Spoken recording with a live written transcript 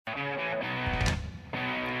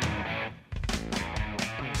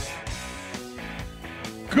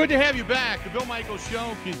Good to have you back. The Bill Michaels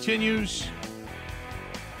Show continues.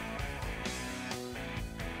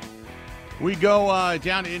 We go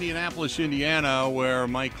down to Indianapolis, Indiana, where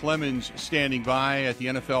Mike Clemens standing by at the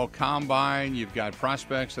NFL Combine. You've got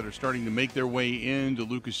prospects that are starting to make their way into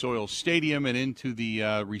Lucas Oil Stadium and into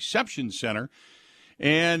the reception center.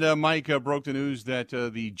 And Mike broke the news that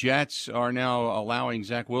the Jets are now allowing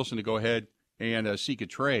Zach Wilson to go ahead and seek a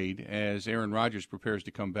trade as Aaron Rodgers prepares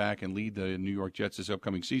to come back and lead the New York Jets this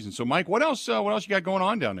upcoming season. So, Mike, what else you got going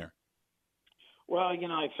on down there? Well,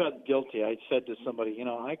 I felt guilty. I said to somebody,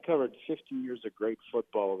 I covered 15 years of great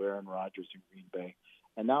football of Aaron Rodgers in Green Bay,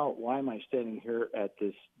 and now why am I standing here at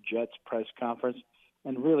this Jets press conference?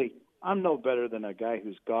 And really, I'm no better than a guy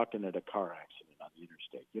who's gawking at a car accident on the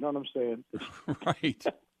interstate. You know what I'm saying? Right.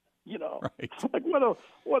 Right. Like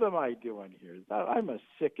what am I doing here? I'm a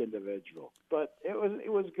sick individual, but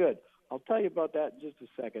it was good. I'll tell you about that in just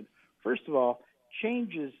a second. First of all,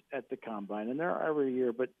 changes at the Combine, and there are every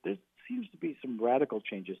year, but there seems to be some radical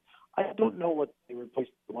changes. I don't know what they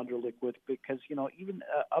replaced the Wonderlic with because, even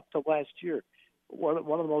up to last year, one of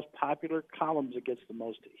the most popular columns that gets the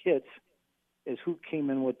most hits is who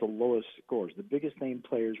came in with the lowest scores, the biggest name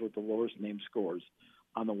players with the lowest name scores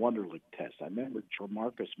on the Wonderlic test. I remember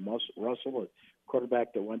Marcus Russell, a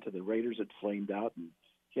quarterback that went to the Raiders, had flamed out, and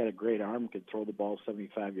he had a great arm, could throw the ball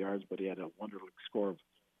 75 yards, but he had a Wonderlic score of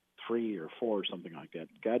 3 or 4 or something like that.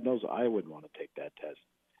 God knows I wouldn't want to take that test.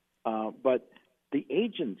 But the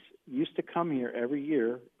agents used to come here every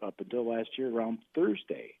year up until last year around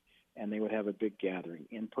Thursday, and they would have a big gathering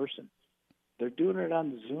in person. They're doing it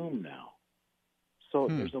on Zoom now. So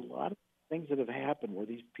there's a lot of things that have happened where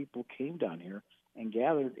these people came down here and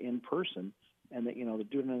gathered in person, and they're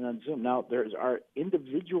doing it on Zoom. Now, there's our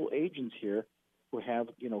individual agents here who have,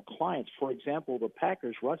 clients. For example, the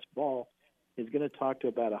Packers, Russ Ball, is going to talk to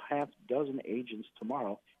about a half dozen agents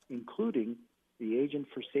tomorrow, including the agent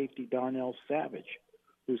for safety, Darnell Savage,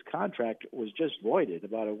 whose contract was just voided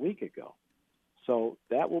about a week ago. So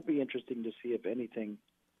that will be interesting to see if anything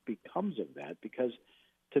becomes of that, because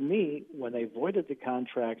to me, when they voided the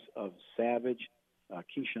contracts of Savage,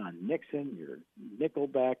 Keyshawn Nixon, your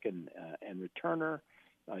nickelback and returner,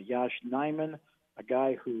 Yosh Nijman, a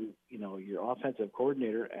guy who, your offensive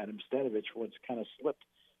coordinator, Adam Stenavich, once kind of slipped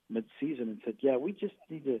mid-season and said, yeah, we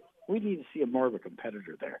need to see more of a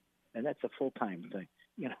competitor there. And that's a full-time thing,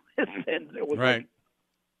 and it was right. Like,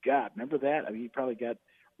 God, remember that? I mean, he probably got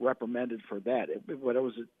reprimanded for that. But it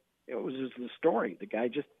was just the story. The guy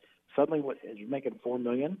just suddenly was making $4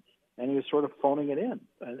 million, and he was sort of phoning it in,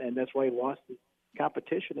 and that's why he lost the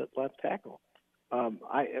competition at left tackle.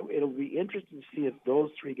 It'll be interesting to see if those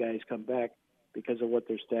three guys come back because of what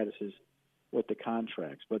their status is with the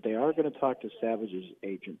contracts. But they are going to talk to Savage's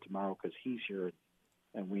agent tomorrow because he's here,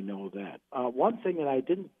 and we know that. One thing that I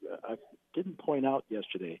didn't point out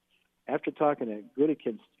yesterday, after talking to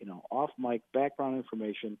Goodikins, off mic background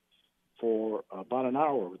information for about an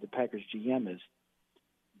hour with the Packers GM, is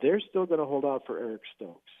they're still going to hold out for Eric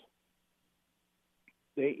Stokes.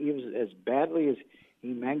 He was as badly as he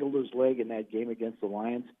mangled his leg in that game against the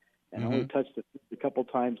Lions, and only touched it a couple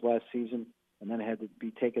times last season, and then had to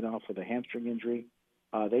be taken off with a hamstring injury.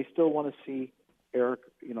 They still want to see Eric,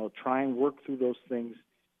 try and work through those things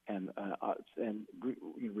and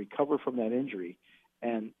recover from that injury.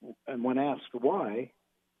 And when asked why,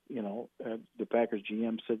 the Packers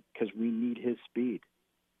GM said, because we need his speed.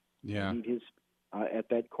 Yeah. We need his at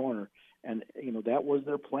that corner. And, that was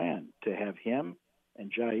their plan, to have him and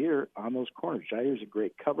Jair on those corners. Jair's a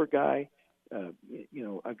great cover guy,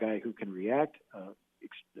 a guy who can react,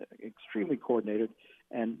 extremely coordinated.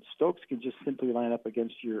 And Stokes can just simply line up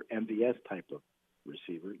against your MVS type of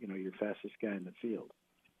receiver, your fastest guy in the field.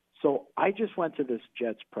 So I just went to this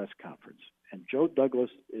Jets press conference, and Joe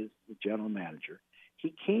Douglas is the general manager.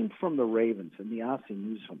 He came from the Ravens and the Ozzie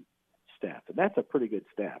Newsome staff, and that's a pretty good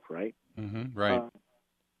staff, right? Mm-hmm, right.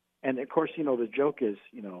 And of course, the joke is,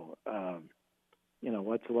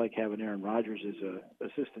 what's it like having Aaron Rodgers as a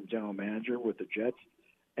assistant general manager with the Jets?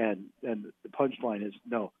 And the punchline is,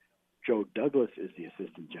 no, Joe Douglas is the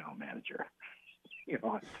assistant general manager.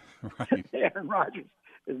 Right. Aaron Rodgers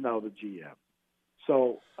is now the GM.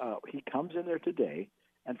 So he comes in there today,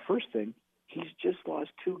 and first thing, he's just lost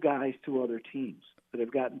 2 guys to other teams that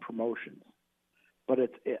have gotten promotions. But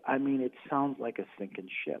it sounds like a sinking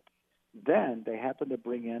ship. Then they happen to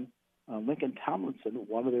bring in Lincoln Tomlinson,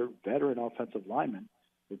 one of their veteran offensive linemen,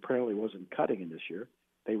 who apparently wasn't cutting in this year.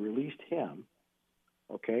 They released him,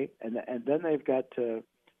 okay? And then they've got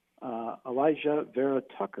Elijah Vera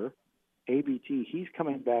Tucker, ABT. He's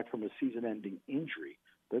coming back from a season-ending injury.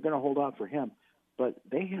 They're going to hold on for him. But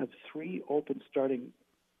they have 3 open starting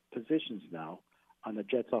positions now on the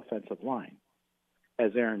Jets' offensive line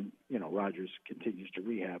as Aaron, Rodgers continues to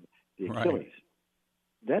rehab the Achilles. Right.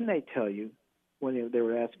 Then they tell you when they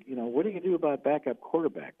were asked, what are you going to do about backup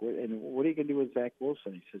quarterback? And what are you going to do with Zach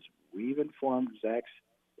Wilson? He says, we've informed Zach's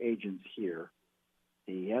agents here.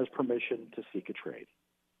 He has permission to seek a trade.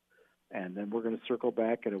 And then we're going to circle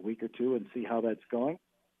back in a week or two and see how that's going.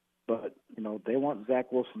 But, they want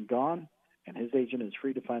Zach Wilson gone, and his agent is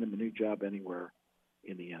free to find him a new job anywhere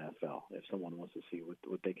in the NFL if someone wants to see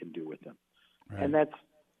what they can do with him. Right. And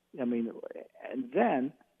and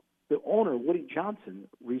then the owner, Woody Johnson,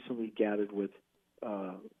 recently gathered with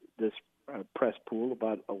this press pool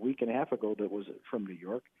about a week and a half ago that was from New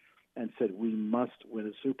York and said, we must win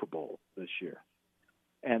a Super Bowl this year.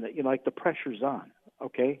 And, the pressure's on.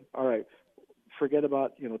 Okay, all right, forget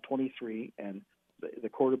about, 23 and the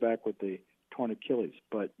quarterback with the torn Achilles,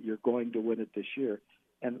 but you're going to win it this year.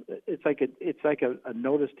 And it's like a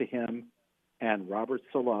notice to him and Robert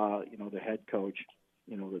Salah, the head coach,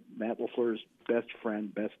 Matt LaFleur's best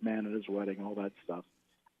friend, best man at his wedding, all that stuff.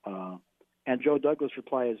 And Joe Douglas'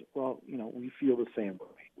 reply is, well, we feel the same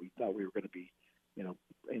way. We thought we were going to be,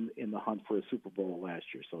 in the hunt for a Super Bowl last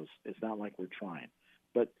year, so it's not like we're trying.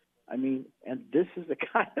 But, and this is the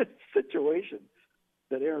kind of situation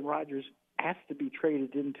that Aaron Rodgers has to be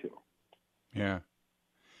traded into. Yeah.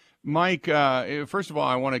 Mike, first of all,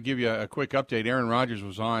 I want to give you a quick update. Aaron Rodgers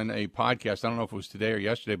was on a podcast, I don't know if it was today or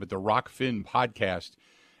yesterday, but the Rock Finn podcast,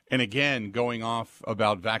 and again, going off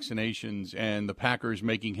about vaccinations and the Packers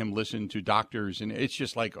making him listen to doctors. And it's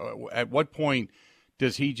just like, at what point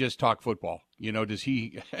does he just talk football? Does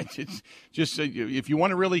he it's just if you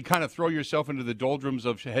want to really kind of throw yourself into the doldrums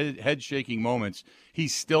of head-shaking moments,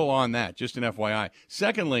 he's still on that, just an FYI.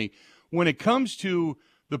 Secondly, when it comes to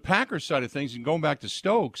the Packers side of things and going back to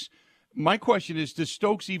Stokes, my question is, does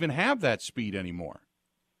Stokes even have that speed anymore?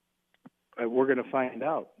 We're going to find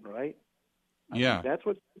out, right? Yeah. That's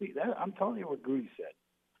what I'm telling you what Goody said.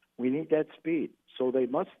 We need that speed. So they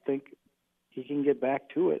must think he can get back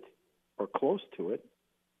to it or close to it.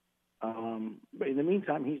 But in the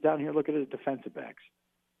meantime, he's down here looking at the defensive backs.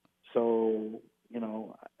 So, he's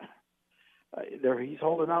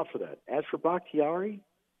holding out for that. As for Bakhtiari,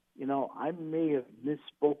 I may have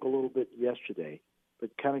misspoke a little bit yesterday, but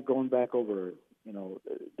kind of going back over,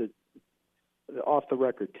 the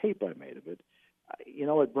off-the-record tape I made of it,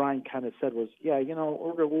 what Brian kind of said was,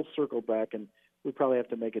 we'll circle back, and we probably have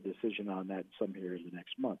to make a decision on that some here in the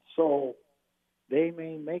next month. So they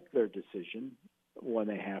may make their decision when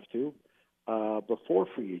they have to before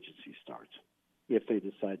free agency starts, if they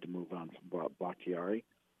decide to move on from Bakhtiari,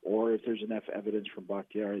 or if there's enough evidence from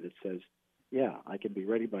Bakhtiari that says, yeah, I can be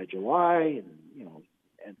ready by July,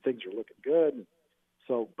 and things are looking good.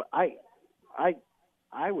 So, but I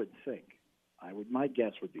would think, my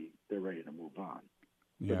guess would be they're ready to move on.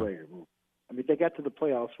 Yeah. They're ready to move. They got to the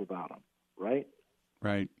playoffs without him, right?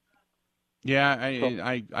 Right. Yeah,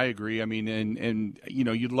 I agree. And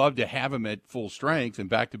you'd love to have him at full strength and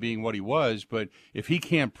back to being what he was, but if he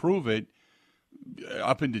can't prove it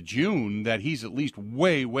up into June that he's at least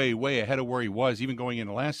way, way, way ahead of where he was, even going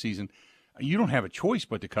into last season, you don't have a choice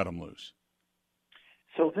but to cut him loose.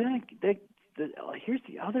 So then here's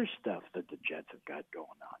the other stuff that the Jets have got going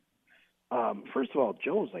on. First of all,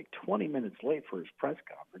 Joe was like 20 minutes late for his press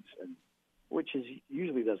conference, which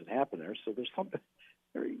usually doesn't happen there. So there's something,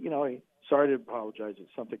 he sorry to apologize if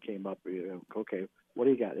something came up. Okay, what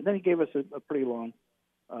do you got? And then he gave us a pretty long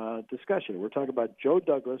discussion. We're talking about Joe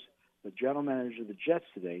Douglas, the general manager of the Jets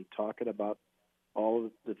today, talking about all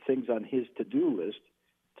of the things on his to-do list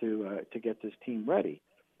to get this team ready.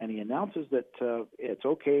 And he announces that it's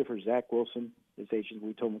okay for Zach Wilson, his agent.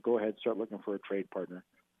 We told him, go ahead, start looking for a trade partner.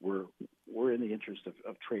 We're in the interest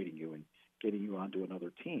of trading you and getting you onto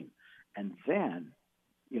another team. And then,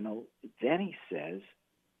 then he says,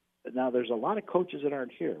 now there's a lot of coaches that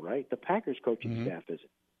aren't here, right? The Packers coaching staff isn't.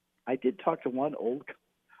 I did talk to one old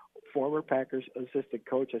former Packers assistant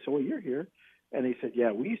coach. I said, well, you're here. And he said,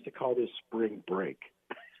 yeah, we used to call this spring break.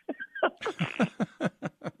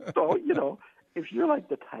 So, if you're like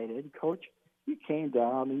the tight end coach, you came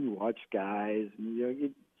down and you watched guys,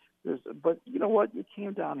 and but you know what? You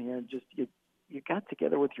came down here and just you got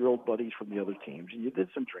together with your old buddies from the other teams, and you did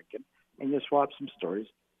some drinking, and you swapped some stories,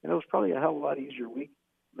 and it was probably a hell of a lot easier week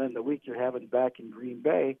than the week you're having back in Green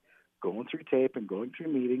Bay, going through tape and going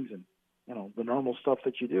through meetings and the normal stuff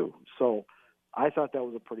that you do. So I thought that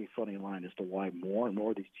was a pretty funny line as to why more and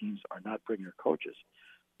more of these teams are not bringing their coaches.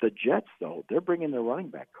 The Jets, though, they're bringing their running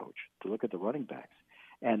back coach to look at the running backs.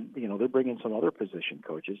 And, they're bringing some other position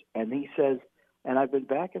coaches. And he says, and I've been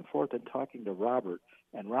back and forth and talking to Robert,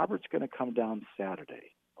 and Robert's going to come down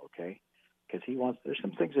Saturday, okay? Because there's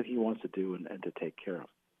some things that he wants to do and to take care of.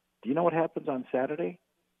 Do you know what happens on Saturday?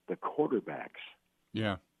 The quarterbacks.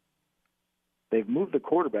 Yeah. They've moved the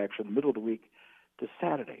quarterbacks from the middle of the week to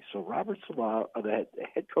Saturday. So Robert Saleh, the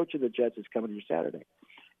head coach of the Jets, is coming here Saturday.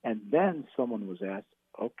 And then someone was asked,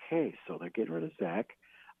 okay, so they're getting rid of Zach.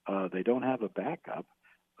 They don't have a backup.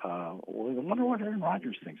 Well, I wonder what Aaron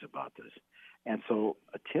Rodgers thinks about this. And so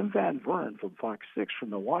Tim Van Vern from Fox 6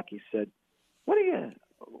 from Milwaukee said, what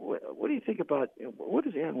do you think about what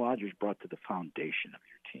has Aaron Rodgers brought to the foundation of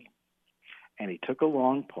your team? And he took a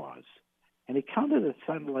long pause, and he counted it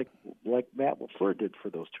sounded like Matt LaFleur did for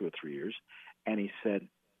those 2 or 3 years, and he said,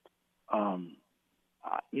 I'm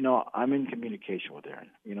in communication with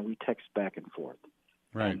Aaron. We text back and forth.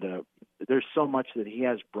 Right. And there's so much that he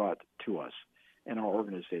has brought to us in our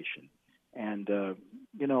organization. And,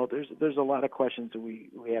 there's a lot of questions that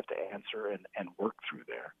we have to answer and work through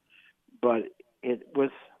there. But it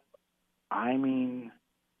was,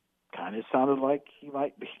 kind of sounded like he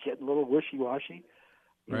might be getting a little wishy-washy,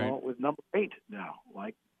 with number 8 now.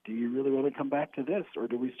 Like, do you really want to come back to this, or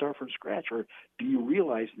do we start from scratch? Or do you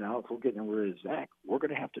realize now if we're getting rid of Zach, we're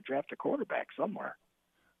going to have to draft a quarterback somewhere?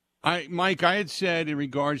 Mike, I had said in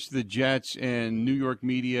regards to the Jets and New York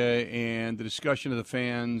media and the discussion of the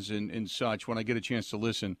fans and such, when I get a chance to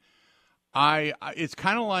listen, it's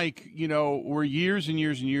kind of like, where years and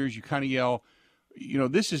years and years you kind of yell,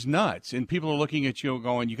 this is nuts. And people are looking at you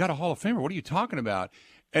going, you got a Hall of Famer. What are you talking about?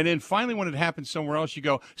 And then finally when it happens somewhere else, you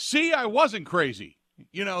go, see, I wasn't crazy.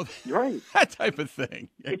 Right. That type of thing.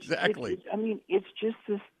 Exactly. It's just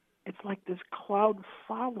this, it's like this cloud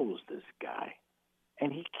follows this guy.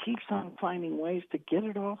 And he keeps on finding ways to get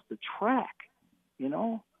it off the track.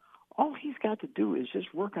 All he's got to do is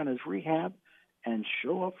just work on his rehab and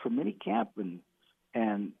show up for minicamp and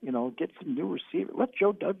get some new receivers. Let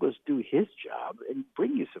Joe Douglas do his job and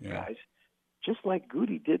bring you some guys, just like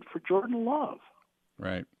Goody did for Jordan Love.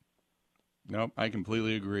 Right. Nope, I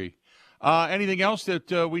completely agree. Anything else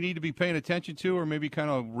that we need to be paying attention to, or maybe kind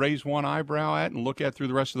of raise one eyebrow at and look at through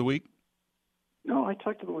the rest of the week? No, I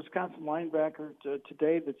talked to the Wisconsin linebacker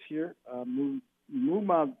today that's here,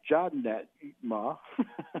 Muma Jadnetma.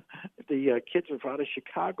 The kids are out of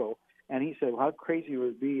Chicago, and he said, how crazy it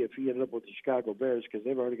would be if he ended up with the Chicago Bears, because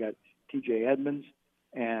they've already got T.J. Edmonds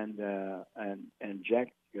and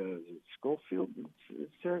Jack Schofield. Is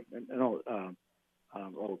there? No,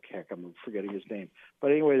 heck, I'm forgetting his name. But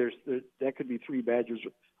anyway, that could be 3 Badgers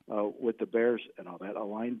with the Bears and all that, a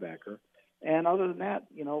linebacker. And other than that,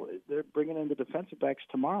 they're bringing in the defensive backs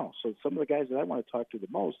tomorrow. So some of the guys that I want to talk to the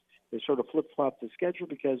most, they sort of flip-flop the schedule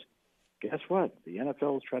because guess what? The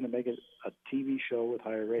NFL is trying to make it a TV show with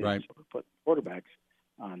higher ratings. Right. So we put quarterbacks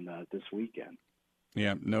on this weekend.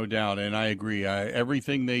 Yeah, no doubt. And I agree.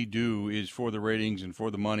 Everything they do is for the ratings and for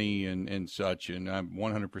the money and such. And I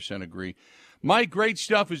 100% agree. Mike, great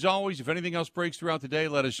stuff as always. If anything else breaks throughout the day,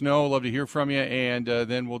 let us know. Love to hear from you. And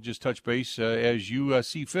then we'll just touch base as you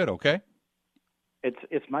see fit, okay?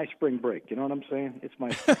 It's my spring break. You know what I'm saying? It's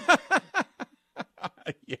my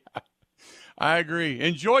Yeah, I agree.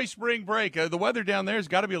 Enjoy spring break. The weather down there has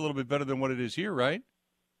got to be a little bit better than what it is here, right?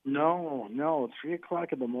 No.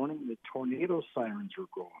 3:00 in the morning, the tornado sirens were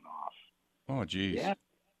going off. Oh, geez.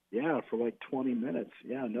 Yeah, for like 20 minutes.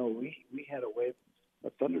 Yeah, no, we had a wave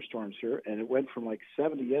of thunderstorms here, and it went from like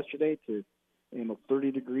 70 yesterday to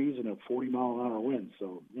 30 degrees and a 40-mile-an-hour wind.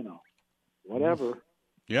 So whatever.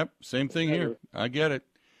 Yep, same thing here. I get it.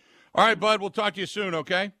 All right, bud, we'll talk to you soon,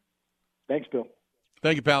 okay? Thanks, Bill.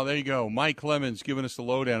 Thank you, pal. There you go. Mike Clemens giving us the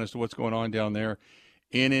lowdown as to what's going on down there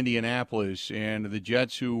in Indianapolis. And the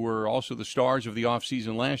Jets, who were also the stars of the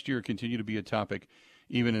offseason last year, continue to be a topic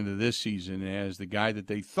even into this season as the guy that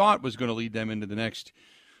they thought was going to lead them into the next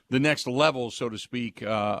level, so to speak,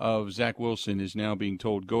 of Zach Wilson is now being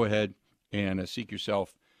told, go ahead and seek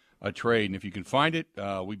yourself a trade. And if you can find it,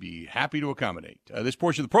 we'd be happy to accommodate. This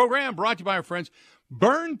portion of the program brought to you by our friends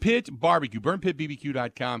Burn Pit Barbecue,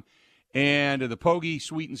 burnpitbbq.com. And the Pogie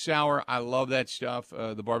Sweet and Sour, I love that stuff.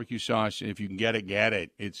 The barbecue sauce, if you can get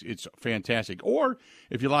it. It's fantastic. Or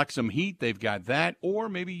if you like some heat, they've got that. Or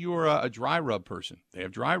maybe you're a dry rub person. They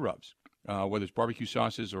have dry rubs, whether it's barbecue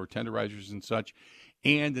sauces or tenderizers and such.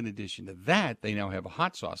 And in addition to that, they now have a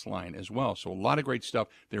hot sauce line as well. So a lot of great stuff.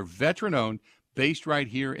 They're veteran-owned, based right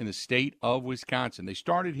here in the state of Wisconsin. They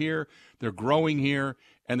started here, they're growing here,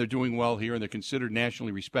 and they're doing well here, and they're considered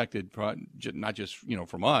nationally respected, not just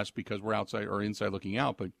from us because we're outside or inside looking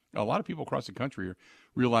out, but a lot of people across the country are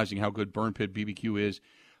realizing how good Burn Pit BBQ is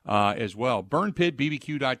as well.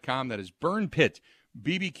 BurnPitBBQ.com. That is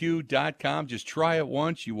BurnPitBBQ.com. Just try it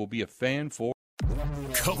once. You will be a fan for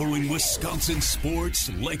Covering Wisconsin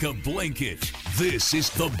sports like a blanket. This is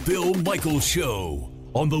the Bill Michaels Show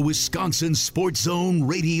on the Wisconsin Sports Zone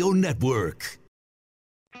Radio Network.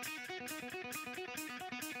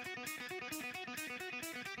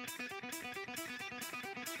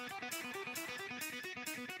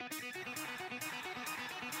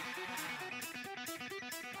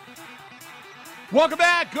 Welcome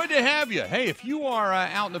back. Good to have you. Hey, if you are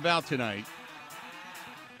out and about tonight,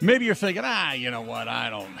 maybe you're thinking, you know what? I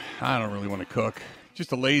don't really want to cook.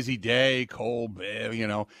 Just a lazy day, cold,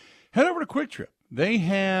 Head over to Quick Trip. They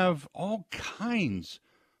have all kinds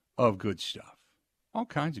of good stuff. All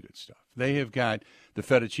kinds of good stuff. They have got the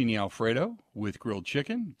fettuccine Alfredo with grilled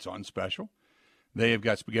chicken. It's on special. They have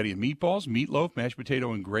got spaghetti and meatballs, meatloaf, mashed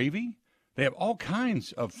potato, and gravy. They have all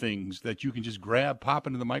kinds of things that you can just grab, pop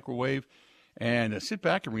into the microwave, and sit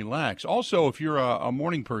back and relax. Also, if you're a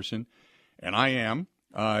morning person, and I am,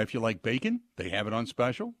 if you like bacon, they have it on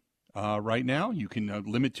special right now. You can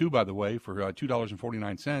limit to, by the way, for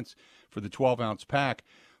 $2.49 for the 12-ounce pack.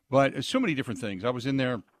 But so many different things. I was in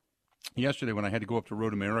there yesterday when I had to go up to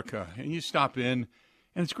Road America, and you stop in,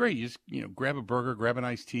 and it's great. You just grab a burger, grab an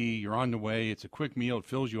iced tea. You're on the way. It's a quick meal. It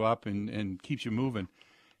fills you up and keeps you moving.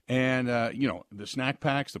 And, the snack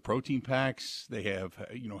packs, the protein packs, they have,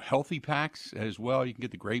 healthy packs as well. You can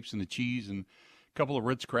get the grapes and the cheese and a couple of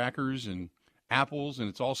Ritz crackers and apples, and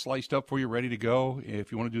it's all sliced up for you, ready to go.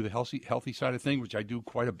 If you want to do the healthy side of things, which I do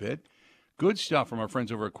quite a bit. Good stuff from our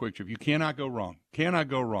friends over at Quick Trip. You cannot go wrong. Cannot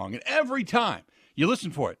go wrong. And every time you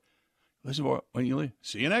listen for it, when you leave.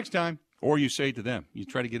 See you next time. Or you say it to them. You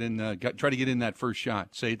try to get in that first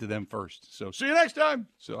shot. Say it to them first. So, see you next time.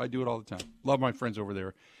 So I do it all the time. Love my friends over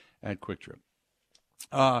there at Quick Trip.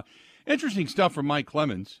 Interesting stuff from Mike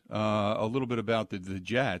Clemens. A little bit about the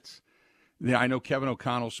Jets. Yeah, I know Kevin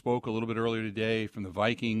O'Connell spoke a little bit earlier today from the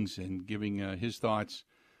Vikings and giving his thoughts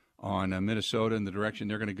on Minnesota and the direction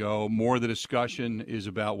they're going to go. More of the discussion is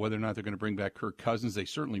about whether or not they're going to bring back Kirk Cousins. They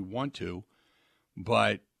certainly want to,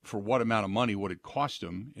 but for what amount of money would it cost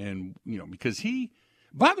him? And, because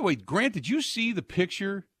by the way, Grant, did you see the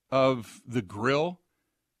picture of the grill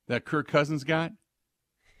that Kirk Cousins got?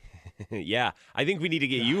 Yeah, I think we need to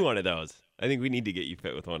get you one of those. I think we need to get you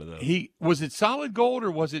fit with one of those. Was it solid gold or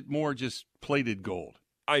was it more just plated gold?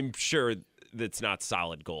 I'm sure that's not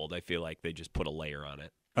solid gold. I feel like they just put a layer on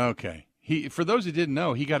it. Okay. For those who didn't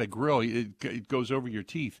know, he got a grill. It goes over your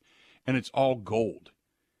teeth, and it's all gold.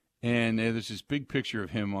 And there's this big picture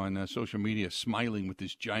of him on social media smiling with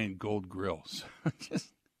this giant gold grill. So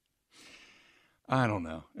I don't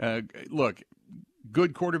know. Look,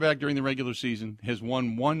 good quarterback during the regular season, has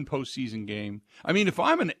won one postseason game. I mean, if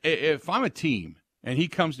I'm a team and he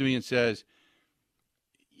comes to me and says,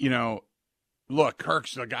 look,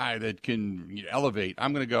 Kirk's the guy that can elevate,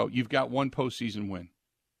 I'm going to go, you've got one postseason win.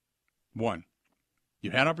 One.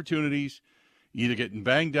 You've had opportunities, either getting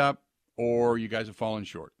banged up or you guys have fallen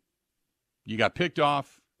short. You got picked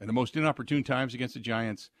off at the most inopportune times against the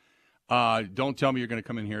Giants. Don't tell me you're going to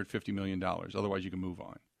come in here at $50 million. Otherwise, you can move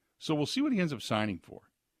on. So we'll see what he ends up signing for.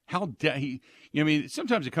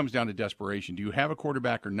 Sometimes it comes down to desperation. Do you have a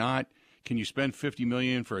quarterback or not? Can you spend $50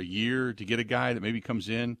 million for a year to get a guy that maybe comes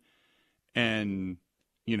in and,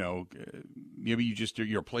 maybe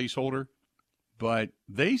you're a placeholder? But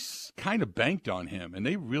they kind of banked on him, and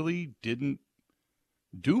they really didn't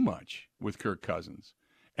do much with Kirk Cousins.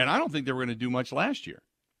 And I don't think they were going to do much last year,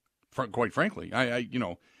 quite frankly.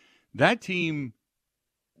 That team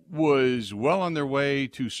was well on their way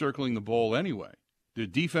to circling the bowl anyway. The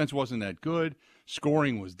defense wasn't that good.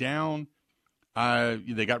 Scoring was down.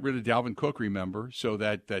 They got rid of Dalvin Cook, remember, so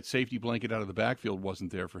that safety blanket out of the backfield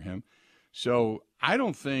wasn't there for him. So I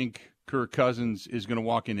don't think Kirk Cousins is going to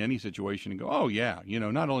walk in any situation and go, oh, yeah,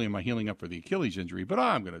 not only am I healing up for the Achilles injury, but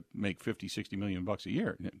I'm going to make $50-60 million a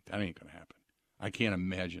year. That ain't going to happen. I can't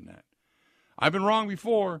imagine that. I've been wrong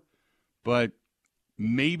before, but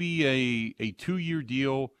maybe a 2-year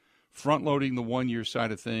deal, front-loading the 1-year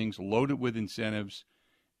side of things, load it with incentives,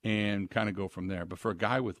 and kind of go from there. But for a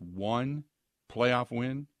guy with one playoff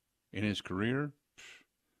win in his career,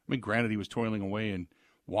 granted he was toiling away in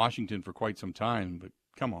Washington for quite some time, but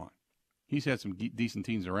come on. He's had some decent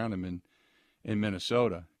teams around him in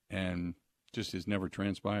Minnesota, and just has never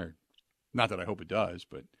transpired. Not that I hope it does,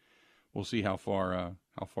 but we'll see how far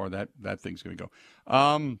that thing's going to go.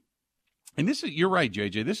 And you're right,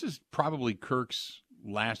 JJ. This is probably Kirk's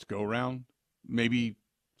last go round, maybe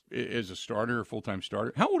as a starter, a full-time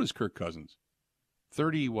starter. How old is Kirk Cousins?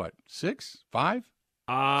 30, what, 6, 5? Something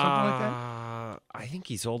like that? I think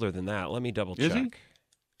he's older than that. Let me double check. Is he?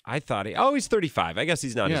 I thought he's 35. I guess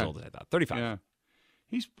he's not as old as I thought. 35. Yeah.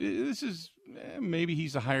 maybe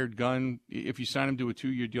he's a hired gun. If you sign him to a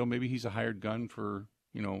 2-year deal, maybe he's a hired gun for,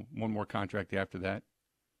 one more contract after that,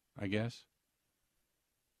 I guess.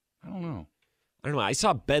 I don't know. I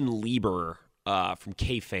saw Ben Lieber from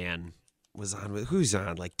K-Fan was on with, who's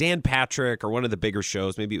on? Like Dan Patrick or one of the bigger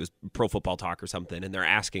shows. Maybe it was Pro Football Talk or something. And they're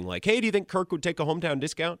asking like, hey, do you think Kirk would take a hometown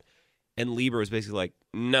discount? And Lieber was basically like,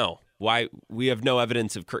 no. Why? We have no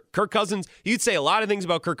evidence of Kirk Cousins. You'd say a lot of things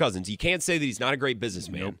about Kirk Cousins. You can't say that he's not a great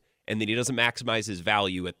businessman. Nope. And that he doesn't maximize his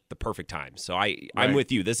value at the perfect time. So I'm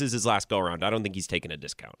with you. This is his last go-around. I don't think he's taking a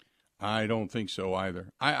discount. I don't think so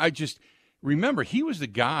either. I just remember he was the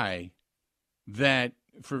guy that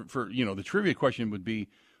for the trivia question would be,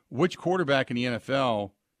 which quarterback in the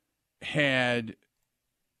NFL had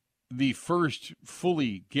the first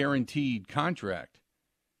fully guaranteed contract?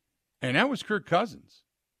 And that was Kirk Cousins,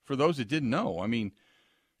 for those that didn't know. I mean,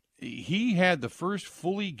 he had the first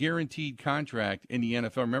fully guaranteed contract in the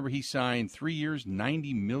NFL. Remember, he signed 3 years,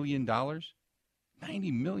 $90 million?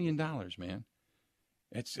 $90 million, man.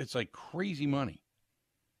 It's like crazy money.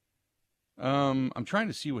 I'm trying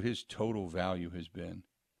to see what his total value has been,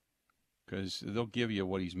 because they'll give you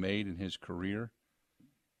what he's made in his career.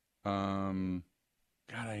 God,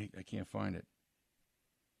 I can't find it.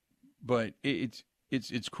 But it's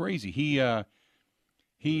crazy. He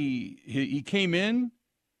came in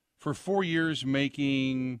for 4 years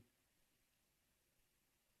making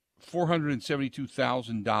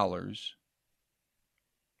 $472,000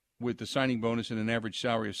 with the signing bonus and an average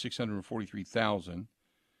salary of $643,000.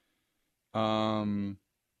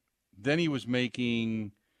 Then he was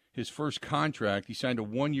making his first contract. He signed a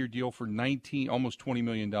 1-year deal for almost $20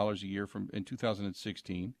 million a year in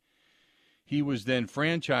 2016. He was then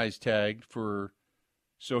franchise tagged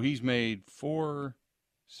so he's made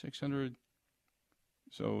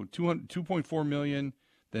 $2.4 million,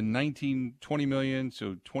 then $20 million,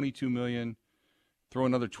 so $22 million. Throw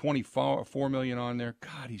another $24 million on there.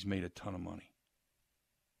 God, he's made a ton of money.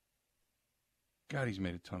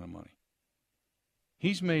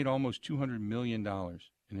 He's made almost $200 million in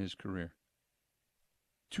his career.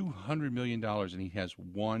 $200 million, and he has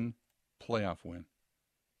one playoff win.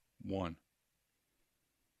 One.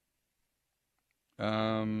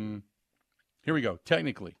 Here we go.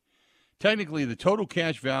 Technically, the total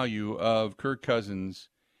cash value of Kirk Cousins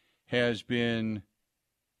has been,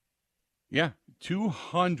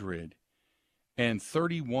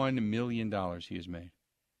 $231 million he has made.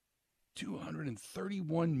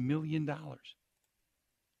 $231 million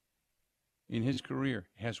in his career.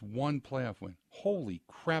 Has one playoff win. Holy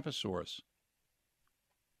craposaurus.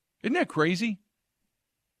 Isn't that crazy?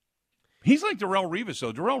 He's like Darrelle Revis,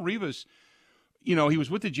 though. Darrelle Revis, he was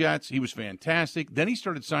with the Jets. He was fantastic. Then he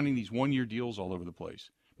started signing these 1-year deals all over the place.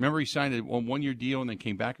 Remember, he signed a 1-year deal and then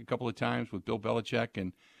came back a couple of times with Bill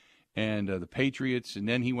Belichick and the Patriots. And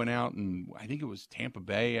then he went out and I think it was Tampa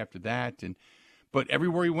Bay after that. But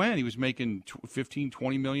everywhere he went, he was making $15,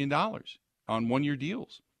 $20 million on 1-year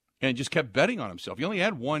deals and just kept betting on himself. He only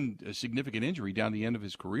had one significant injury down the end of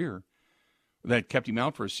his career that kept him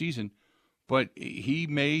out for a season. But he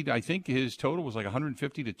made, I think his total was like $150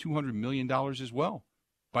 to $200 million as well.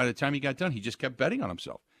 By the time he got done, he just kept betting on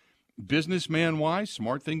himself. Businessman-wise,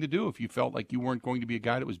 smart thing to do if you felt like you weren't going to be a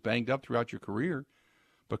guy that was banged up throughout your career.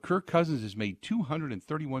 But Kirk Cousins has made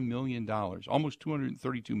 $231 million, almost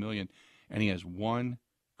 $232 million, and he has one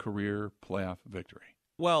career playoff victory.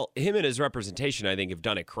 Well, him and his representation, I think, have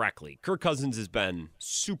done it correctly. Kirk Cousins has been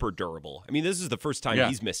super durable. I mean, this is the first time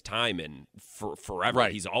he's missed time in forever.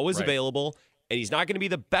 Right. He's always available, and he's not going to be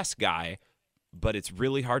the best guy, but it's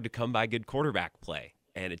really hard to come by good quarterback play.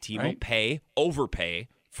 And a team will overpay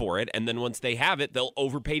for it, and then once they have it, they'll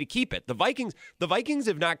overpay to keep it. The Vikings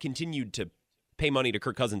have not continued to pay money to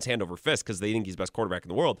Kirk Cousins hand over fist because they think he's the best quarterback in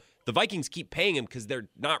the world. The Vikings keep paying him because they're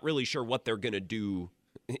not really sure what they're going to do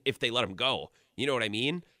if they let him go. You know what I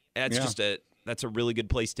mean? That's that's a really good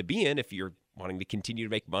place to be in if you're wanting to continue to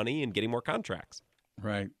make money and getting more contracts.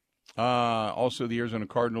 Right. Also, the Arizona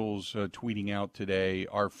Cardinals tweeting out today,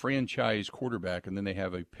 our franchise quarterback, and then they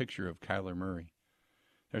have a picture of Kyler Murray.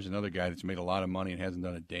 There's another guy that's made a lot of money and hasn't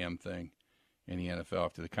done a damn thing in the NFL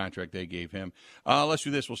after the contract they gave him. Let's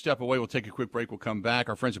do this. We'll step away. We'll take a quick break. We'll come back.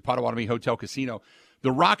 Our friends at Potawatomi Hotel Casino.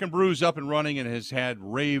 The Rock and Brew's up and running and has had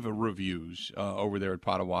rave reviews over there at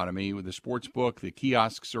Potawatomi. With the sports book, the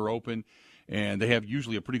kiosks are open, and they have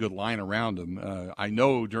usually a pretty good line around them. I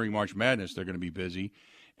know during March Madness they're going to be busy.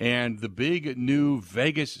 And the big new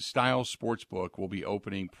Vegas-style sports book will be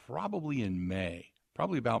opening probably in May.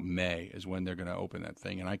 Probably about May is when they're going to open that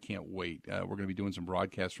thing, and I can't wait. We're going to be doing some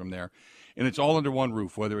broadcasts from there, and it's all under one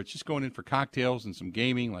roof, whether it's just going in for cocktails and some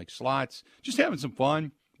gaming like slots, just having some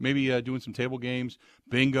fun, maybe doing some table games.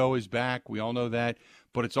 Bingo is back. We all know that,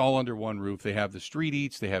 but it's all under one roof. They have the street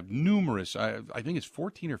eats. They have numerous, I think it's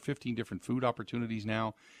 14 or 15 different food opportunities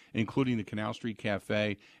now, including the Canal Street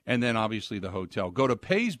Cafe, and then obviously the hotel. Go to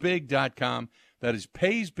paysbig.com. That is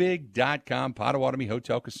paysbig.com, Potawatomi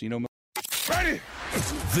Hotel Casino. Ready?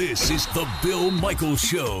 This is the Bill Michaels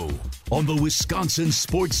Show on the Wisconsin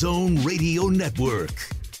Sports Zone Radio Network.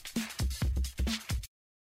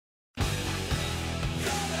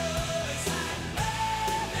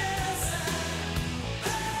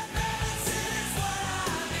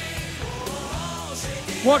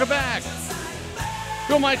 Welcome back.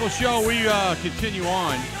 Bill Michaels Show. We continue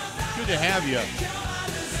on. Good to have you.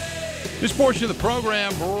 This portion of the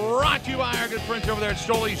program brought to you by our good friends over there at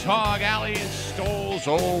Stoley's Hog Alley in Stoles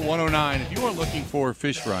Old 109. If you are looking for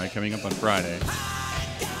fish fry coming up on Friday,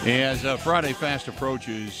 as Friday fast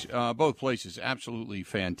approaches, both places absolutely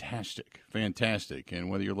fantastic.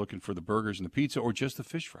 And whether you're looking for the burgers and the pizza or just the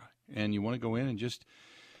fish fry, and you want to go in and just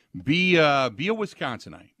be a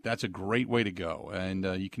Wisconsinite, that's a great way to go. And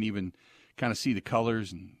you can even kind of see the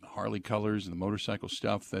colors and Harley colors and the motorcycle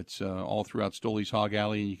stuff that's all throughout Stoley's Hog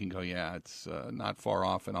Alley, and you can go, yeah, it's not far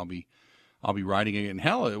off, and I'll be riding it. And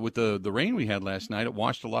hell, with the rain we had last night, it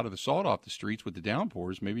washed a lot of the salt off the streets with the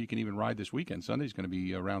downpours. Maybe you can even ride this weekend. Sunday's going to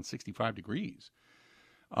be around 65 degrees.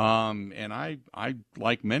 And I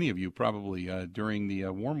like many of you probably during the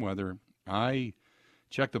warm weather, I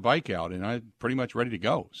checked the bike out, and I'm pretty much ready to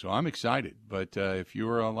go. So I'm excited. But if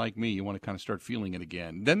you're like me, you want to kind of start feeling it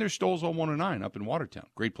again. Then there's Stoles on 109 up in Watertown.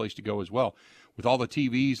 Great place to go as well. With all the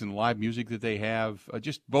TVs and the live music that they have,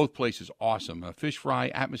 just both places awesome. Fish fry,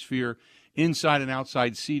 atmosphere, inside and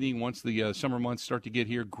outside seating once the summer months start to get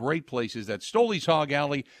here. Great places. That's Stoley's Hog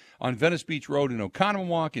Alley on Venice Beach Road in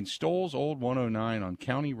Oconomowoc and Stoles Old 109 on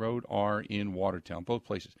County Road R in Watertown. Both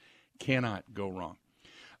places cannot go wrong.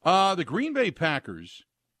 The Green Bay Packers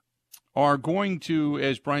are going to,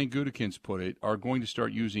 as Brian Gutekunst put it, are going to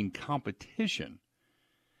start using competition,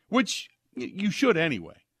 which you should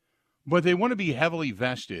anyway. But they want to be heavily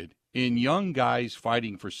vested in young guys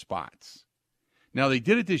fighting for spots. Now, they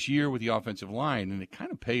did it this year with the offensive line, and it kind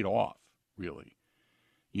of paid off, really.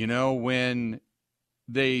 You know, when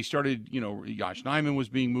they started, Josh Nijman was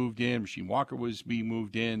being moved in, Rasheem Walker was being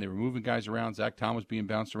moved in, they were moving guys around, Zach Tom was being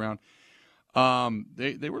bounced around.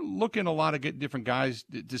 They were looking a lot of different guys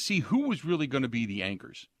to see who was really going to be the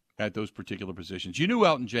anchors at those particular positions. You knew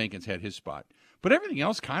Elton Jenkins had his spot, but everything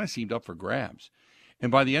else kind of seemed up for grabs.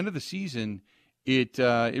 And by the end of the season, it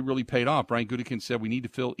really paid off. Brian Gutekunst said we need to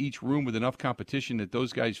fill each room with enough competition that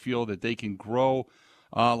those guys feel that they can grow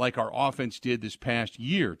like our offense did this past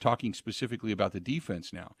year, talking specifically about the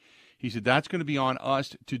defense now. He said that's going to be on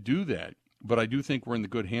us to do that, but I do think we're in the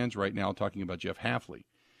good hands right now, talking about Jeff Hafley.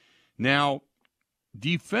 Now,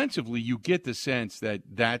 defensively, you get the sense that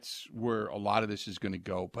that's where a lot of this is going to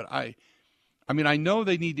go. But I know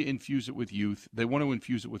they need to infuse it with youth. They want to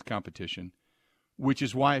infuse it with competition, which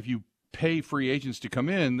is why if you pay free agents to come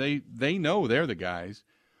in, they know they're the guys.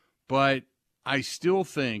 But I still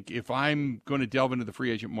think if I'm going to delve into the free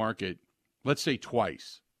agent market, let's say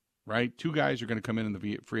twice, right? Two guys are going to come in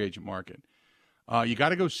the free agent market. You got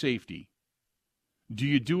to go safety. Do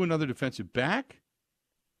you do another defensive back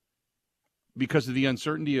because of the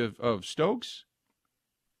uncertainty of Stokes?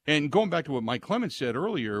 And going back to what Mike Clemens said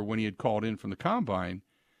earlier when he had called in from the Combine,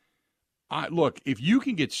 look, if you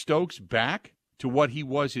can get Stokes back to what he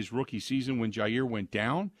was his rookie season when Jair went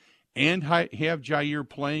down and have Jair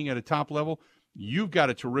playing at a top level, you've got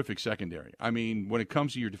a terrific secondary. I mean, when it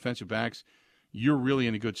comes to your defensive backs, you're really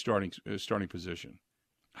in a good starting position.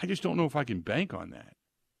 I just don't know if I can bank on that.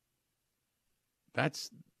 That's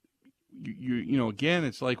again,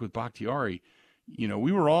 it's like with Bakhtiari,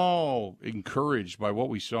 we were all encouraged by what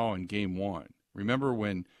we saw in game one. Remember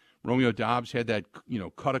when Romeo Doubs had that,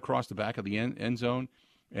 cut across the back of the end zone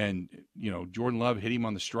and, Jordan Love hit him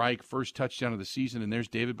on the strike, first touchdown of the season, and there's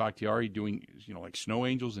David Bakhtiari doing, like snow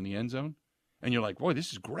angels in the end zone. And you're like, boy,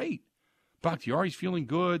 this is great. Bakhtiari's feeling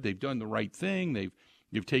good. They've done the right thing.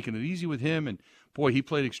 They've taken it easy with him. And, boy, he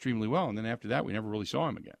played extremely well. And then after that, we never really saw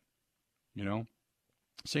him again,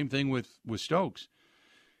 Same thing with Stokes.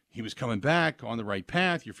 He was coming back on the right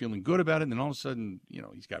path. You're feeling good about it. And then all of a sudden,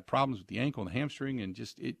 he's got problems with the ankle and the hamstring, and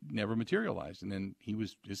just it never materialized. And then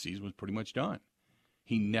his season was pretty much done.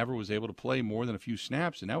 He never was able to play more than a few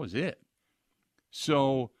snaps, and that was it.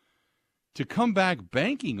 So to come back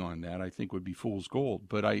banking on that, I think would be fool's gold.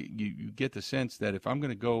 But you get the sense that if I'm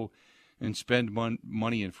going to go and spend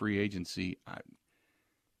money in free agency,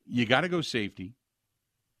 you got to go safety.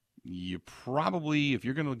 You probably, if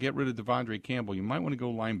you're going to get rid of Devondre Campbell, you might want to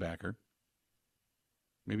go linebacker.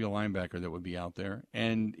 Maybe a linebacker that would be out there.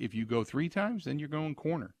 And if you go 3 times, then you're going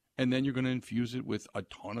corner. And then you're going to infuse it with a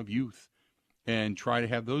ton of youth and try to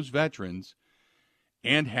have those veterans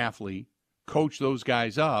and Hafley coach those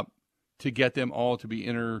guys up to get them all to be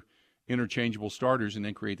interchangeable starters and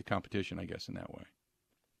then create the competition, I guess, in that way.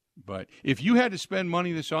 But if you had to spend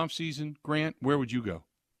money this offseason, Grant, where would you go?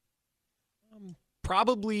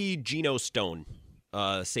 Probably Geno Stone,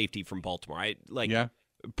 safety from Baltimore. Yeah.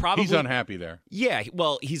 Probably, he's unhappy there. Yeah,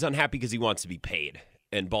 well, he's unhappy because he wants to be paid,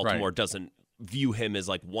 and Baltimore Right. doesn't view him as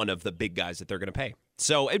like one of the big guys that they're going to pay.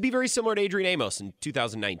 So it'd be very similar to Adrian Amos in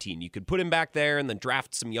 2019. You could put him back there and then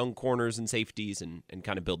draft some young corners and safeties and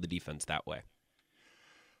kind of build the defense that way.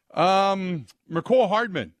 McCole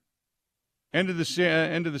Hardman, end of the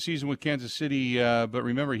season with Kansas City, but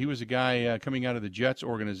remember, he was a guy coming out of the Jets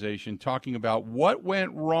organization talking about what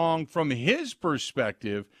went wrong from his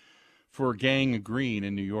perspective for Gang Green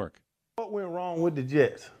in New York. What went wrong with the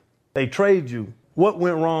Jets? They trade you. What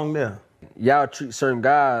went wrong there? Y'all treat certain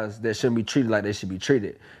guys that shouldn't be treated like they should be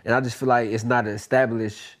treated. And I just feel like it's not an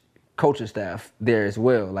established coaching staff there as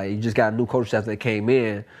well. Like, you just got a new coaching staff that came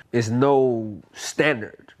in. It's no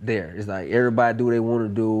standard there. It's like everybody do what they want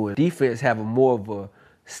to do. And defense have a more of a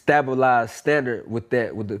stabilized standard with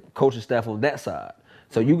the coaching staff on that side.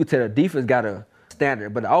 So you could tell the defense got a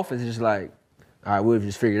standard, but the offense is just like, all right, we've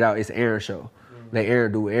just figured it out. It's Aaron's show. Let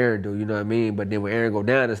Aaron do what Aaron do, you know what I mean? But then when Aaron go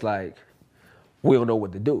down, it's like, we don't know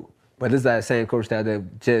what to do. But this is that same coach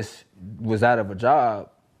that just was out of a job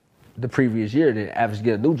the previous year, then average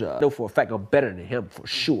get a new job. I know for a fact I'm better than him for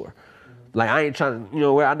sure. Like, I ain't trying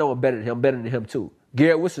to, I know I'm better than him too.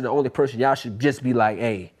 Garrett Wilson, the only person y'all should just be like,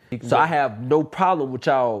 hey. So I have no problem with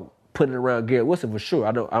y'all putting around Garrett Wilson for sure.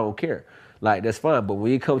 I don't care. Like, that's fine. But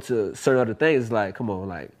when you come to certain other things, it's like, come on,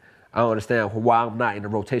 like, I don't understand why I'm not in the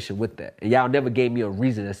rotation with that. And y'all never gave me a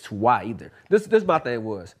reason as to why either. This my thing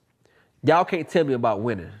was, y'all can't tell me about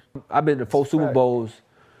winning. I've been to 4 Super Bowls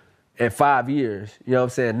in 5 years, you know what I'm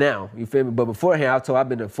saying, now, you feel me? But beforehand, I've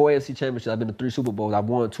been to 4 AFC championships, I've been to 3 Super Bowls, I've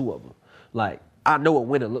won 2 of them. Like, I know what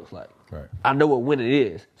winning looks like. Right. I know what winning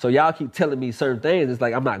is. So y'all keep telling me certain things, it's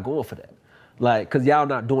like, I'm not going for that. Like, because y'all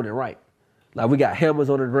not doing it right. Like, we got hammers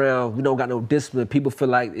on the ground, we don't got no discipline, people feel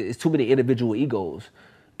like it's too many individual egos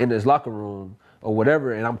in this locker room or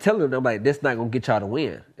whatever, and I'm telling them, like, this not going to get y'all to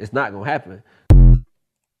win. It's not going to happen.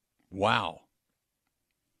 Wow.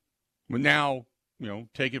 But now,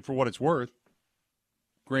 take it for what it's worth.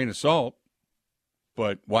 Grain of salt.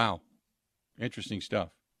 But wow. Interesting stuff.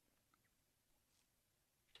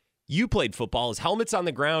 You played football. Is helmets on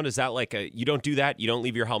the ground? Is that like you don't do that? You don't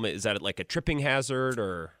leave your helmet? Is that like a tripping hazard,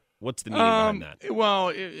 or what's the meaning behind that?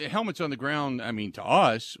 Well, helmets on the ground, I mean, to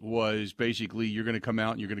us, was basically you're going to come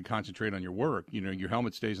out and you're going to concentrate on your work. Your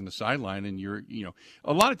helmet stays on the sideline, and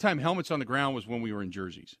a lot of time helmets on the ground was when we were in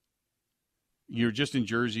jerseys. You're just in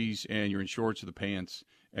jerseys and you're in shorts or the pants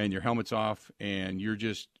and your helmet's off and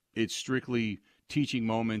it's strictly teaching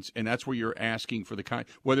moments, and that's where you're asking for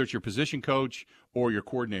whether it's your position coach or your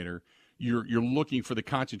coordinator, you're looking for the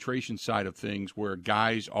concentration side of things where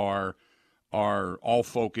guys are all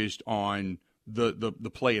focused on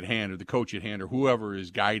the play at hand or the coach at hand or whoever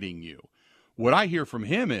is guiding you. What I hear from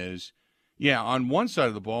him is, on one side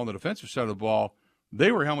of the ball, on the defensive side of the ball, they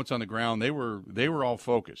were helmets on the ground. They were all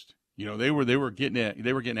focused. They were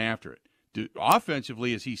getting after it.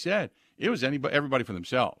 Offensively, as he said, it was everybody for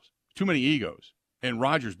themselves. Too many egos. And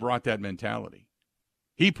Rodgers brought that mentality.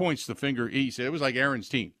 He points the finger. He said it was like Aaron's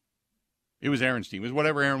team. It was Aaron's team. It was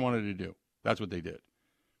whatever Aaron wanted to do. That's what they did.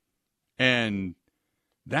 And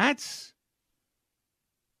that's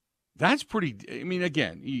pretty. I mean,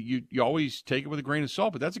 again, you always take it with a grain of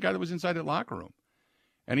salt, but that's a guy that was inside that locker room.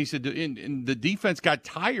 And he said, and the defense got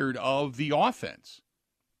tired of the offense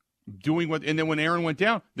doing and then when Aaron went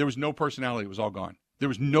down, there was no personality. It was all gone. There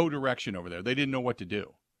was no direction over there. They didn't know what to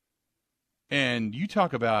do. And you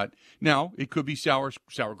talk about, now it could be sour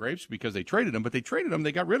grapes because they traded him, but they traded him,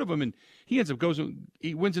 they got rid of him, and he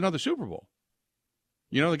he wins another Super Bowl.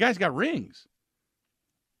 The guy's got rings.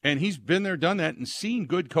 And he's been there, done that, and seen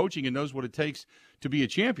good coaching and knows what it takes to be a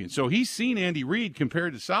champion. So he's seen Andy Reid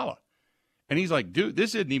compared to Saleh. And he's like, dude,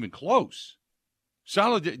 this isn't even close.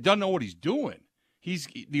 Saleh doesn't know what he's doing. He's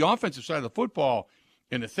the offensive side of the football,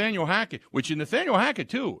 and Nathaniel Hackett, which in Nathaniel Hackett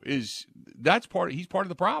too he's part of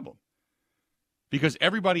the problem. Because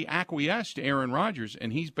everybody acquiesced to Aaron Rodgers,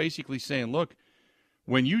 and he's basically saying, look,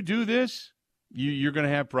 when you do this, you're going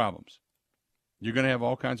to have problems. You're going to have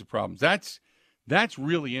all kinds of problems. That's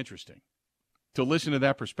really interesting. to listen to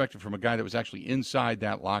that perspective from a guy that was actually inside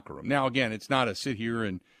that locker room. Now, again, it's not a sit here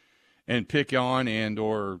and pick on and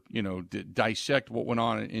or, dissect what went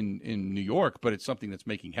on in New York, but it's something that's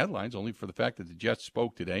making headlines only for the fact that the Jets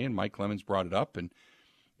spoke today and Mike Clemens brought it up. And,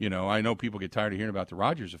 I know people get tired of hearing about the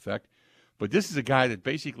Rodgers effect, but this is a guy that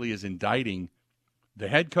basically is indicting the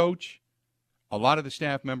head coach, a lot of the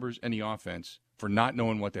staff members, and the offense for not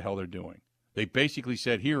knowing what the hell they're doing. They basically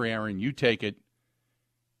said, here, Aaron, you take it.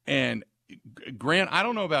 And Grant, I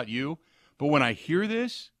don't know about you, but when I hear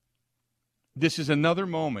this is another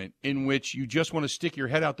moment in which you just want to stick your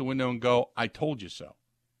head out the window and go, I told you so.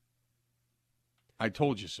 I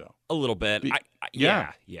told you so. A little bit.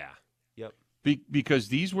 Yeah. Yep. Because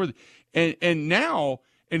these were – and now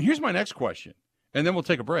 – and here's my next question, and then we'll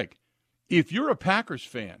take a break. If you're a Packers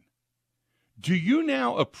fan, do you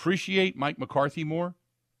now appreciate Mike McCarthy more?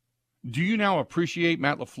 Do you now appreciate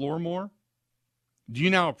Matt LaFleur more? Do you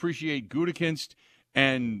now appreciate Gutekunst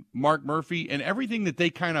and Mark Murphy and everything that they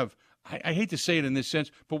kind of, I hate to say it in this sense,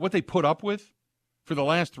 but what they put up with for the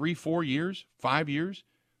last 3, 4 years, 5 years,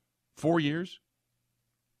 4 years?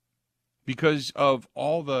 Because of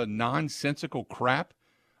all the nonsensical crap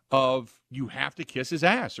of you have to kiss his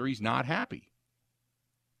ass or he's not happy.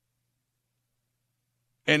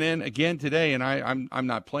 And then again today, and I'm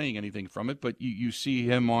not playing anything from it, but you see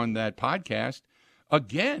him on that podcast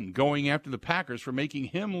again going after the Packers for making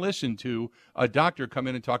him listen to a doctor come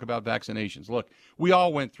in and talk about vaccinations. Look, we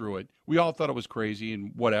all went through it. We all thought it was crazy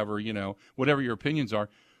and whatever, whatever your opinions are.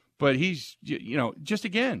 But he's, just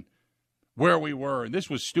again, where we were, and this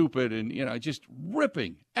was stupid, and, just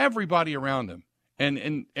ripping everybody around him.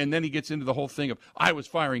 And then he gets into the whole thing of, I was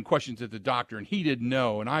firing questions at the doctor, and he didn't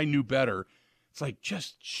know, and I knew better. It's like,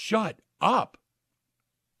 just shut up.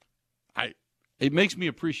 It makes me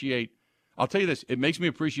appreciate, I'll tell you this, it makes me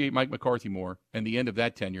appreciate Mike McCarthy more and the end of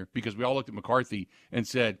that tenure, because we all looked at McCarthy and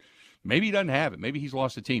said, maybe he doesn't have it. Maybe he's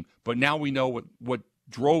lost the team. But now we know what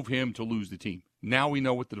drove him to lose the team. Now we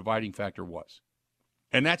know what the dividing factor was.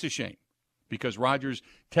 And that's a shame, because Rodgers,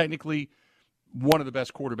 technically one of the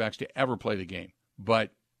best quarterbacks to ever play the game.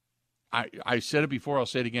 But I said it before, I'll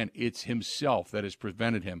say it again, it's himself that has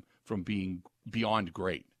prevented him from being beyond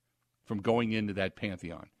great, from going into that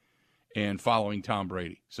pantheon and following Tom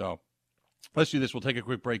Brady. So let's do this. We'll take a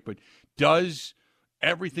quick break. But does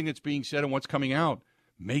everything that's being said and what's coming out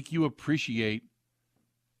make you appreciate,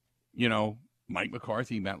 Mike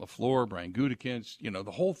McCarthy, Matt LaFleur, Brian Gutekunst,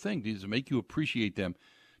 the whole thing? Does it make you appreciate them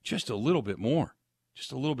just a little bit more?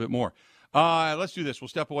 Just a little bit more. Let's do this. We'll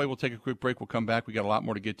step away. We'll take a quick break. We'll come back. We got a lot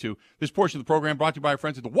more to get to. This portion of the program brought to you by our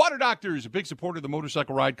friends at the Water Doctors, a big supporter of the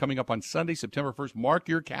motorcycle ride coming up on Sunday, September 1st. Mark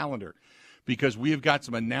your calendar, because we have got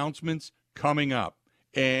some announcements coming up.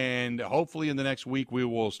 And hopefully in the next week we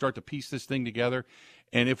will start to piece this thing together.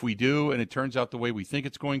 And if we do, and it turns out the way we think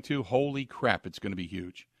it's going to, holy crap, it's going to be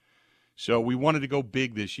huge. So we wanted to go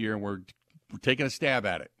big this year, and we're taking a stab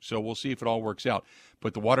at it. So we'll see if it all works out.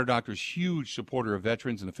 But the Water Doctors, huge supporter of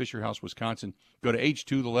veterans in the Fisher House, Wisconsin. Go to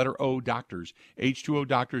H2, the letter O, Doctors,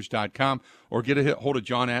 H2ODoctors.com, or get a hold of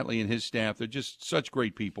John Atley and his staff. They're just such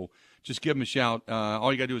great people. Just give them a shout.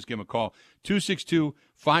 All you got to do is give them a call.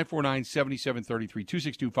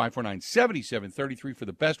 262-549-7733, 262-549-7733 for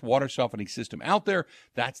the best water softening system out there.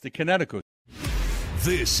 That's the Connecticut.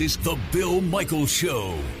 This is the Bill Michaels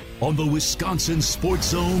Show on the Wisconsin Sports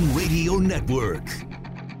Zone Radio Network.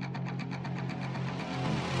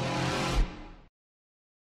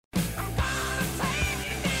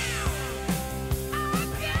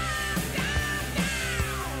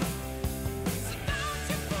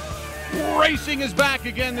 Racing is back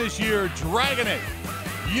again this year. Dragon it.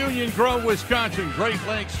 Union Grove, Wisconsin, Great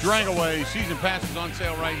Lakes Dragaway. Season passes on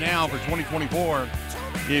sale right now for 2024.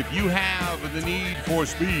 If you have the need for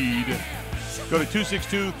speed, go to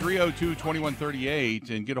 262-302-2138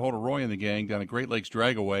 and get a hold of Roy and the gang down at Great Lakes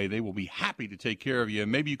Dragaway. They will be happy to take care of you.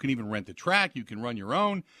 Maybe you can even rent the track. You can run your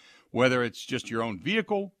own, whether it's just your own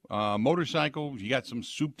vehicle, motorcycle. You got some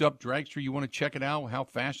souped-up dragster, you want to check it out, how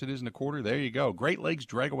fast it is in a quarter. There you go.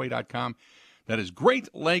 GreatLakesDragaway.com. That is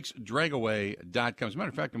GreatLakesDragaway.com. As a matter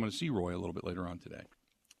of fact, I'm going to see Roy a little bit later on today.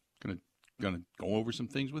 Going to go over some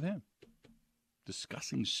things with him.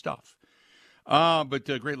 Discussing stuff. But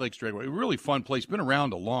Great Lakes Dragaway, a really fun place. Been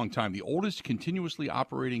around a long time. The oldest continuously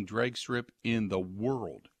operating drag strip in the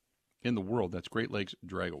world. That's Great Lakes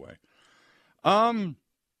Dragaway.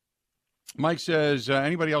 Mike says,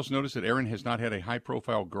 anybody else notice that Aaron has not had a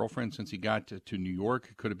high-profile girlfriend since he got to New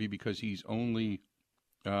York? Could it be because he's only,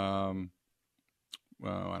 well,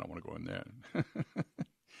 I don't want to go in there.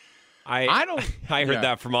 I don't. I heard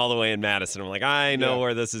that from all the way in Madison. I'm like, I know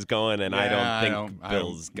where this is going, and I don't think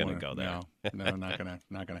Bill's going to go there. No, not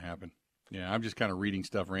gonna happen. Yeah, I'm just kind of reading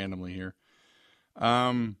stuff randomly here.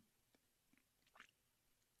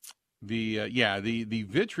 The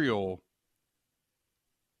vitriol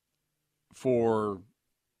for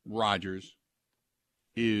Rodgers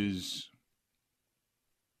is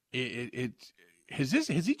it has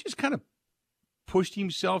he just kind of pushed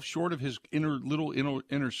himself short of his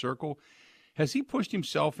inner circle? Has he pushed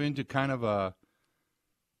himself into kind of a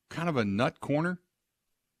nut corner?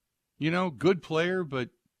 Good player, but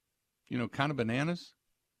kind of bananas.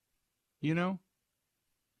 Do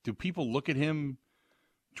people look at him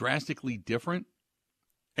drastically different?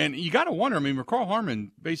 And you got to wonder. I mean, McCall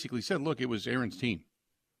Harmon basically said, "Look, it was Aaron's team.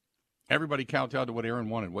 Everybody kowtowed to what Aaron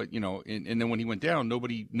wanted. And then when he went down,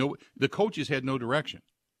 the coaches had no direction.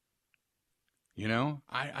 It's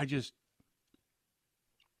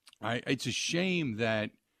a shame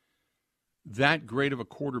that great of a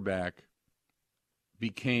quarterback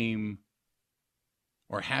became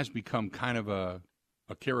or has become kind of a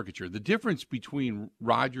caricature. The difference between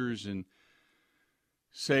Rodgers and,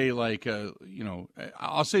 say, like,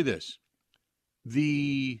 I'll say this.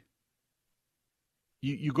 You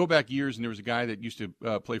go back years, and there was a guy that used to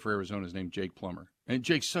play for Arizona. His named Jake Plummer. And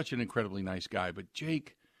Jake's such an incredibly nice guy. But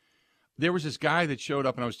Jake, there was this guy that showed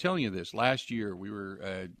up, and I was telling you this. Last year, we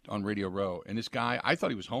were on Radio Row, and this guy, I thought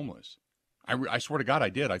he was homeless. I swear to God I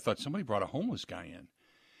did. I thought somebody brought a homeless guy in.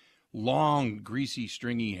 Long, greasy,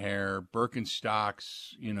 stringy hair,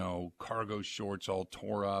 Birkenstocks, cargo shorts all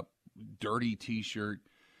tore up, dirty T-shirt.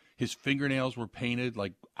 His fingernails were painted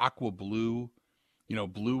like aqua blue,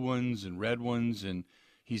 blue ones and red ones. And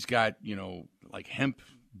he's got, like hemp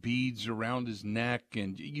beads around his neck.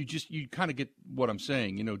 And you kind of get what I'm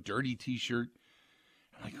saying, dirty T-shirt.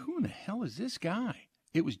 I'm like, who in the hell is this guy?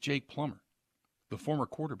 It was Jake Plummer, the former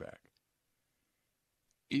quarterback.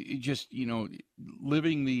 It just,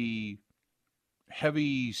 living the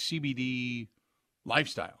heavy CBD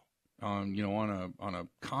lifestyle on a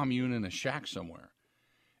commune in a shack somewhere.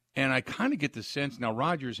 And I kind of get the sense now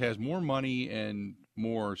Rodgers has more money and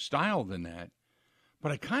more style than that,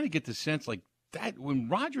 but I kind of get the sense like that when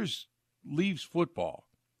Rodgers leaves football,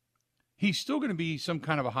 he's still going to be some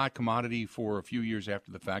kind of a hot commodity for a few years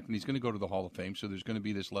after the fact, and he's going to go to the Hall of Fame, so there's going to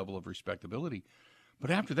be this level of respectability. But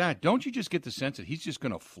after that, don't you just get the sense that he's just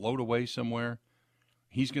going to float away somewhere?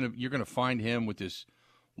 You're going to find him with this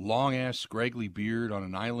long-ass, scraggly beard on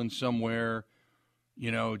an island somewhere,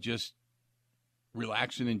 just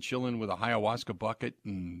relaxing and chilling with a ayahuasca bucket.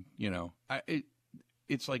 And,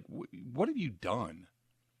 it's like, what have you done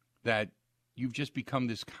that you've just become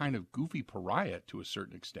this kind of goofy pariah to a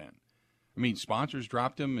certain extent? I mean, sponsors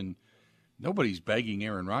dropped him, and nobody's begging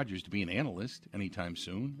Aaron Rodgers to be an analyst anytime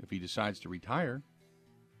soon if he decides to retire.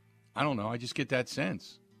 I don't know. I just get that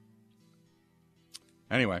sense.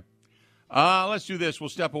 Anyway, let's do this. We'll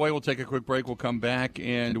step away. We'll take a quick break. We'll come back,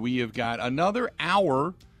 and we have got another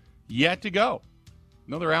hour yet to go.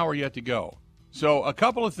 So a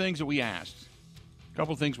couple of things that we asked.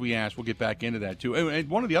 We'll get back into that, too. And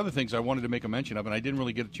one of the other things I wanted to make a mention of, and I didn't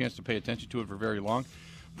really get a chance to pay attention to it for very long,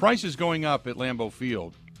 prices going up at Lambeau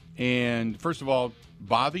Field. And first of all,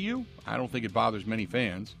 bother you? I don't think it bothers many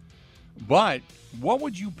fans. But what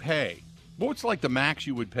would you pay? What's like the max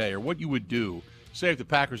you would pay or what you would do, say, if the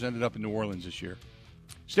Packers ended up in New Orleans this year?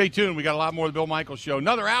 Stay tuned. We got a lot more of the Bill Michaels Show.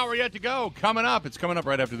 Another hour yet to go. Coming up. It's coming up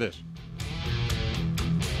right after this.